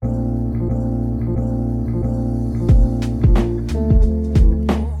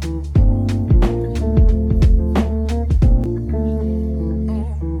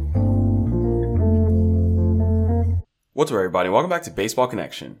What's up, everybody? Welcome back to Baseball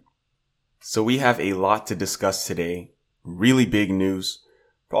Connection. So we have a lot to discuss today. Really big news.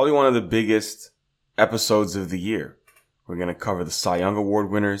 Probably one of the biggest episodes of the year. We're going to cover the Cy Young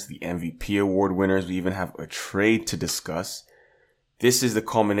Award winners, the MVP Award winners. We even have a trade to discuss. This is the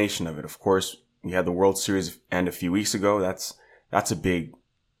culmination of it. Of course, we had the World Series end a few weeks ago. That's a big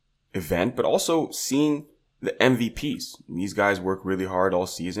event, but also seeing the MVPs. These guys work really hard all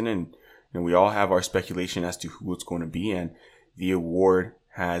season, and we all have our speculation as to who it's going to be, and the award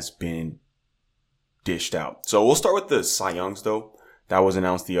has been dished out. So we'll start with the Cy Youngs, though. That was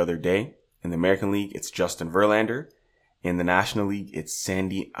announced the other day. In the American League, it's Justin Verlander. In the National League, it's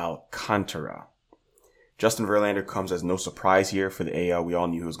Sandy Alcantara. Justin Verlander comes as no surprise here for the AL. We all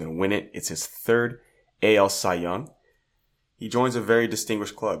knew who was going to win it. It's his third AL Cy Young. He joins a very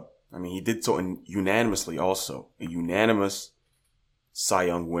distinguished club. I mean, he did so unanimously also. A unanimous Cy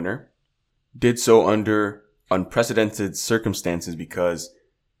Young winner. Did so under unprecedented circumstances because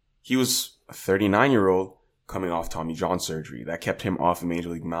he was a 39-year-old coming off Tommy John surgery. That kept him off the Major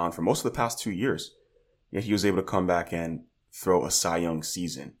League mound for most of the past 2 years. Yet he was able to come back and throw a Cy Young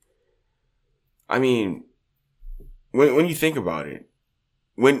season. I mean, when you think about it,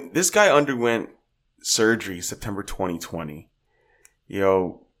 when this guy underwent surgery September 2020, a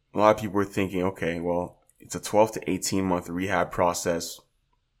lot of people were thinking, okay, well, it's a 12 to 18 month rehab process.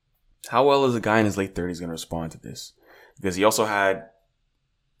 How well is a guy in his late 30s going to respond to this? Because he also had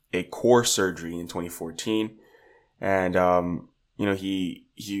a core surgery in 2014. And, he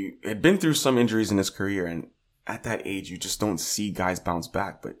had been through some injuries in his career. And at that age, you just don't see guys bounce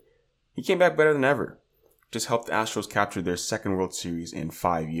back. But he came back better than ever. Just helped the Astros capture their second World Series in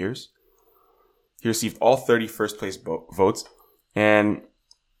 5 years. He received all 30 first place votes. And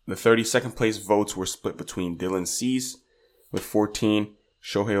the 30 second place votes were split between Dylan Cease with 14,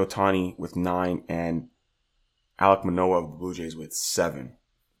 Shohei Ohtani with 9, and Alek Manoah of the Blue Jays with 7.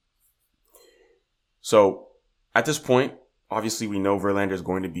 So at this point, obviously we know Verlander is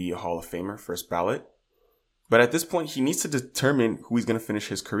going to be a Hall of Famer, first ballot. But at this point, he needs to determine who he's going to finish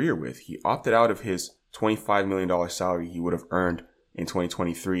his career with. He opted out of his $25 million salary he would have earned in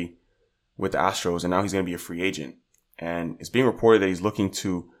 2023 with the Astros, and now he's going to be a free agent. And it's being reported that he's looking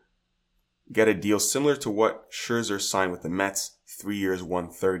to get a deal similar to what Scherzer signed with the Mets, 3 years,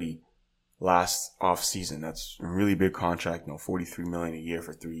 $130 last offseason. That's a really big contract, $43 million a year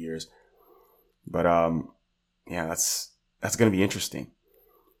for 3 years. But that's going to be interesting.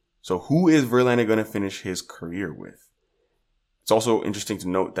 So who is Verlander going to finish his career with? It's also interesting to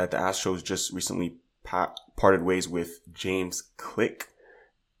note that the Astros just recently parted ways with James Click,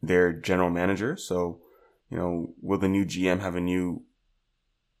 their general manager. So, will the new GM have a new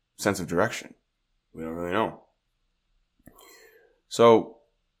sense of direction? We don't really know. So,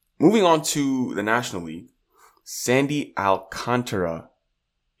 moving on to the National League, Sandy Alcantara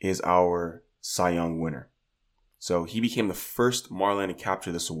is our Cy Young winner. So he became the first Marlin to capture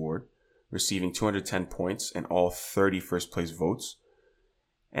this award, receiving 210 points and all 30 first place votes.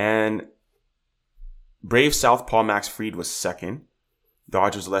 And Brave southpaw Max Fried was second.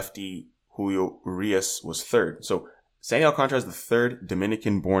 Dodgers lefty Julio Urias was third. So Sandy Alcantara is the third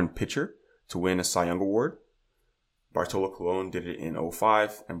Dominican-born pitcher to win a Cy Young Award. Bartolo Colon did it in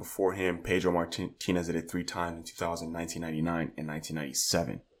 2005, and before him, Pedro Martinez did it 3 times in 2000, 1999, and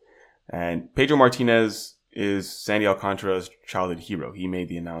 1997. And Pedro Martinez is Sandy Alcantara's childhood hero. He made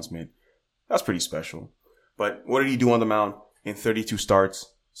the announcement. That's pretty special. But what did he do on the mound? In 32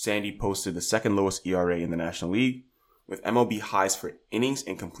 starts, Sandy posted the second lowest ERA in the National League with MLB highs for innings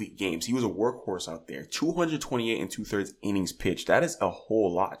and complete games. He was a workhorse out there. 228 and 2/3 innings pitched. That is a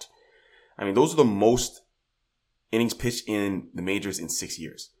whole lot. I mean, those are the most innings pitched in the majors in 6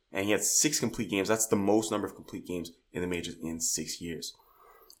 years. And he had 6 complete games. That's the most number of complete games in the majors in 6 years.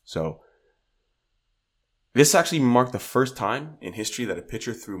 So this actually marked the first time in history that a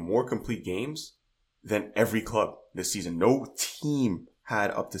pitcher threw more complete games than every club this season. No team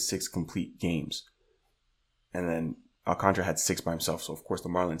had up to 6 complete games. And then Alcantara had 6 by himself. So, of course, the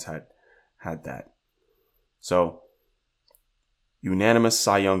Marlins had that. So, unanimous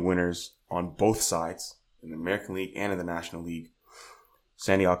Cy Young winners on both sides, in the American League and in the National League.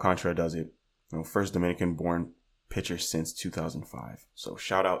 Sandy Alcantara does it. First Dominican-born pitcher since 2005. So,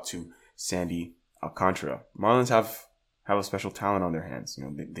 shout out to Sandy Alcantara. Marlins have a special talent on their hands.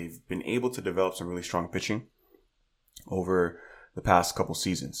 They've been able to develop some really strong pitching over the past couple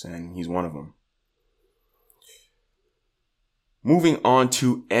seasons, and he's one of them. Moving on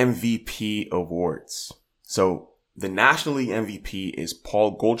to MVP awards. So the National League MVP is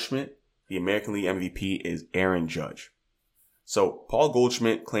Paul Goldschmidt. The American League MVP is Aaron Judge. So Paul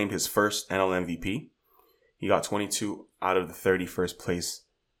Goldschmidt claimed his first NL MVP. He got 22 out of the 30 first place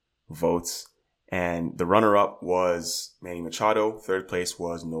votes. And the runner-up was Manny Machado. Third place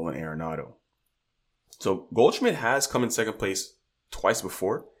was Nolan Arenado. So Goldschmidt has come in second place twice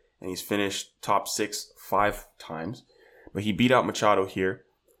before, and he's finished top 6 5 times. But he beat out Machado here.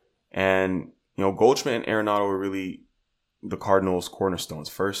 And, Goldschmidt and Arenado were really the Cardinals' cornerstones,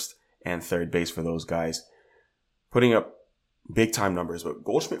 first and third base for those guys, putting up big-time numbers. But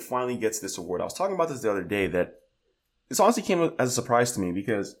Goldschmidt finally gets this award. I was talking about this the other day, that this honestly came as a surprise to me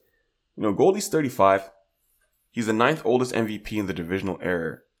because, Goldie's 35. He's the 9th oldest MVP in the divisional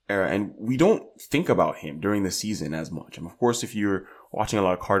era, and we don't think about him during the season as much. And of course, if you're watching a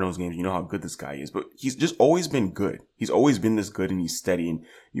lot of Cardinals games, you know how good this guy is. But he's just always been good. He's always been this good, and he's steady. And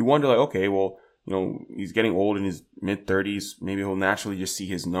you wonder, okay, well, he's getting old in his mid-30s. Maybe he'll naturally just see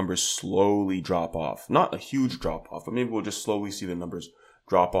his numbers slowly drop off. Not a huge drop off, but maybe we'll just slowly see the numbers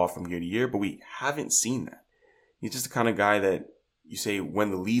drop off from year to year. But we haven't seen that. He's just the kind of guy that you say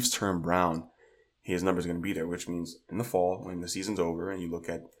when the leaves turn brown, his numbers are going to be there, which means in the fall, when the season's over and you look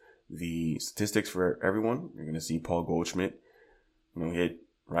at the statistics for everyone, you're going to see Paul Goldschmidt, hit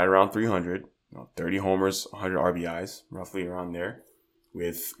right around 300, 30 homers, 100 RBIs, roughly around there,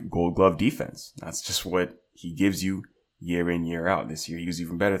 with Gold Glove defense. That's just what he gives you year in, year out. This year, he was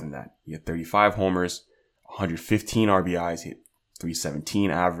even better than that. He had 35 homers, 115 RBIs, hit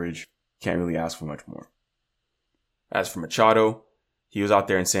 317 average. Can't really ask for much more. As for Machado, he was out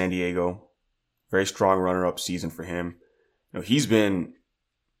there in San Diego. Very strong runner-up season for him. He's been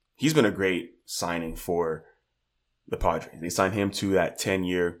a great signing for the Padres. They signed him to that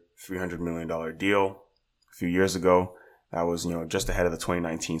 10-year, $300 million deal a few years ago. That was, just ahead of the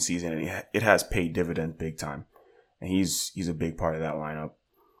 2019 season, and it has paid dividends big time. And he's a big part of that lineup.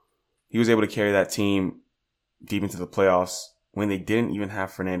 He was able to carry that team deep into the playoffs when they didn't even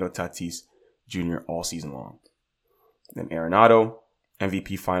have Fernando Tatis Jr. all season long. Then Arenado,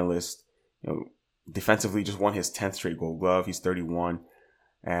 MVP finalist, defensively just won his 10th straight Gold Glove. He's 31.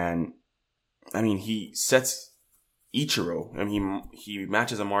 And, he sets Ichiro. He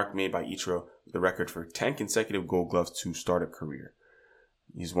matches a mark made by Ichiro, the record for 10 consecutive Gold Gloves to start a career.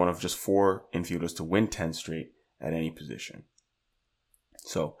 He's one of just 4 infielders to win 10 straight at any position.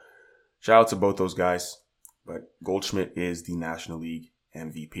 So, shout out to both those guys. But Goldschmidt is the National League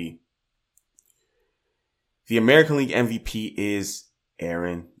MVP. The American League MVP is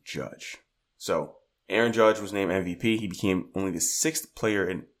Aaron Judge. So, Aaron Judge was named MVP. He became only the 6th player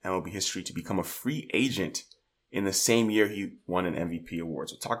in MLB history to become a free agent in the same year he won an MVP award.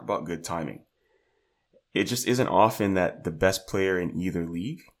 So, talk about good timing. It just isn't often that the best player in either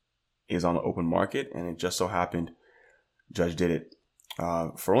league is on the open market, and it just so happened Judge did it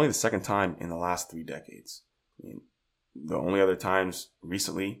for only the second time in the last 3 decades. The only other times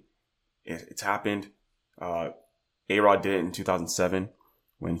recently it's happened, A-Rod did it in 2007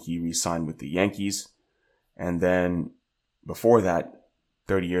 when he re-signed with the Yankees. And then before that,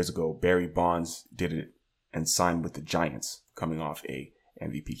 30 years ago, Barry Bonds did it and signed with the Giants coming off a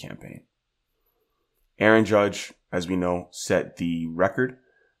MVP campaign. Aaron Judge, as we know, set the record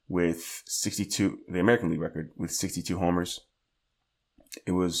with 62, the American League record with 62 homers.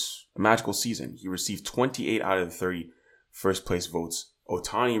 It was a magical season. He received 28 out of the 30 first place votes.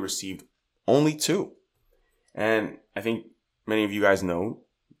 Ohtani received only 2. And I think many of you guys know,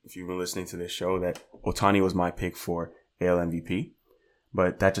 if you've been listening to this show, that Ohtani was my pick for AL MVP.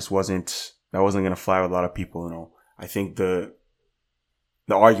 But that just wasn't going to fly with a lot of people. I think the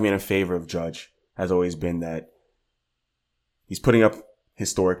argument in favor of Judge has always been that he's putting up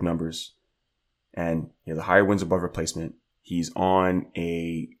historic numbers and he has a higher wins above replacement. He's on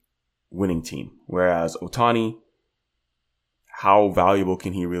a winning team. Whereas Ohtani, how valuable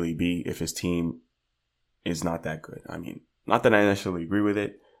can he really be if his team is not that good? Not that I necessarily agree with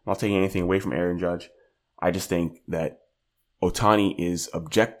it. I'm not taking anything away from Aaron Judge. I just think that Ohtani is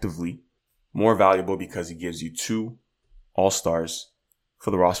objectively more valuable because he gives you 2 All-Stars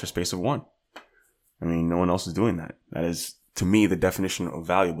for the roster space of 1. No one else is doing that. That is, to me, the definition of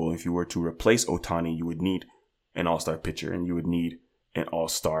valuable. If you were to replace Ohtani, you would need an All-Star pitcher and you would need an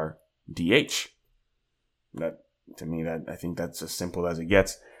All-Star DH. I think that's as simple as it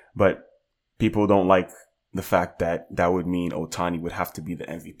gets. But people don't like the fact that would mean Ohtani would have to be the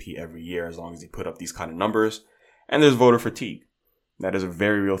MVP every year as long as he put up these kind of numbers. And there's voter fatigue. That is a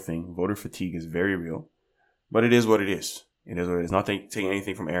very real thing. Voter fatigue is very real. But it is what it is. It is what it is. Not taking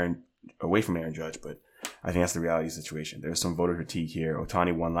anything away from Aaron Judge, but I think that's the reality of the situation. There's some voter fatigue here.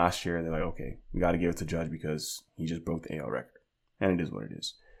 Ohtani won last year. They're like, okay, we got to give it to Judge because he just broke the AL record. And it is what it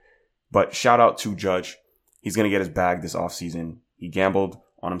is. But shout out to Judge. He's going to get his bag this offseason. He gambled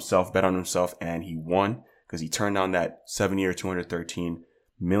on himself, bet on himself, and he won. because he turned down that 7-year, $213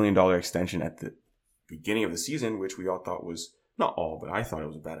 million extension at the beginning of the season, which we all thought was, not all, but I thought it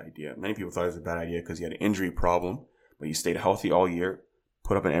was a bad idea. Many people thought it was a bad idea because he had an injury problem, but he stayed healthy all year,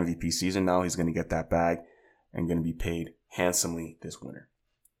 put up an MVP season. Now he's going to get that bag and going to be paid handsomely this winter.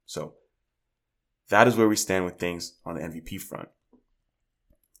 So that is where we stand with things on the MVP front.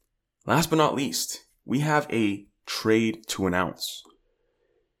 Last but not least, we have a trade to announce.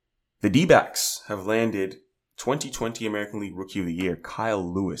 The D-backs have landed 2020 American League Rookie of the Year,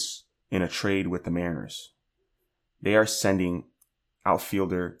 Kyle Lewis, in a trade with the Mariners. They are sending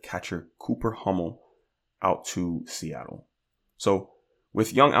outfielder catcher Cooper Hummel out to Seattle. So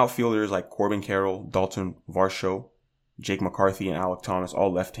with young outfielders like Corbin Carroll, Dalton Varsho, Jake McCarthy, and Alec Thomas,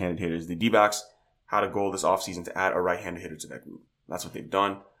 all left-handed hitters, the D-backs had a goal this offseason to add a right-handed hitter to that group. That's what they've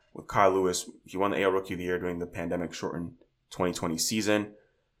done. With Kyle Lewis, he won the AL Rookie of the Year during the pandemic-shortened 2020 season,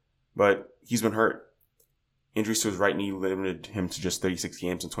 but he's been hurt. Injuries to his right knee limited him to just 36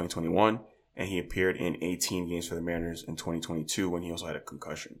 games in 2021, and he appeared in 18 games for the Mariners in 2022 when he also had a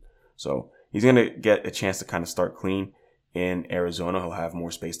concussion. So he's going to get a chance to kind of start clean. In Arizona, he'll have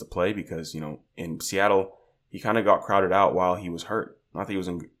more space to play because, in Seattle, he kind of got crowded out while he was hurt. Not that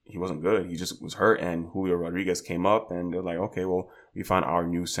he wasn't good. He just was hurt, and Julio Rodriguez came up, and they're like, okay, well, we found our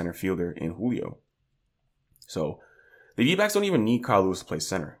new center fielder in Julio. So the D-backs don't even need Kyle Lewis to play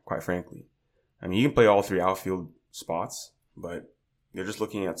center, quite frankly. I mean, he can play all three outfield spots, but they're just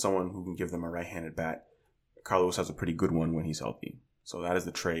looking at someone who can give them a right-handed bat. Kyle Lewis has a pretty good one when he's healthy. So that is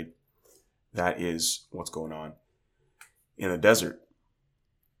the trade. That is what's going on in the desert.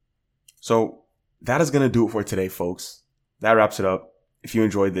 So that is going to do it for today, folks. That wraps it up. If you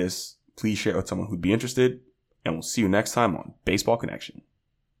enjoyed this, please share it with someone who'd be interested, and we'll see you next time on Baseball Connection.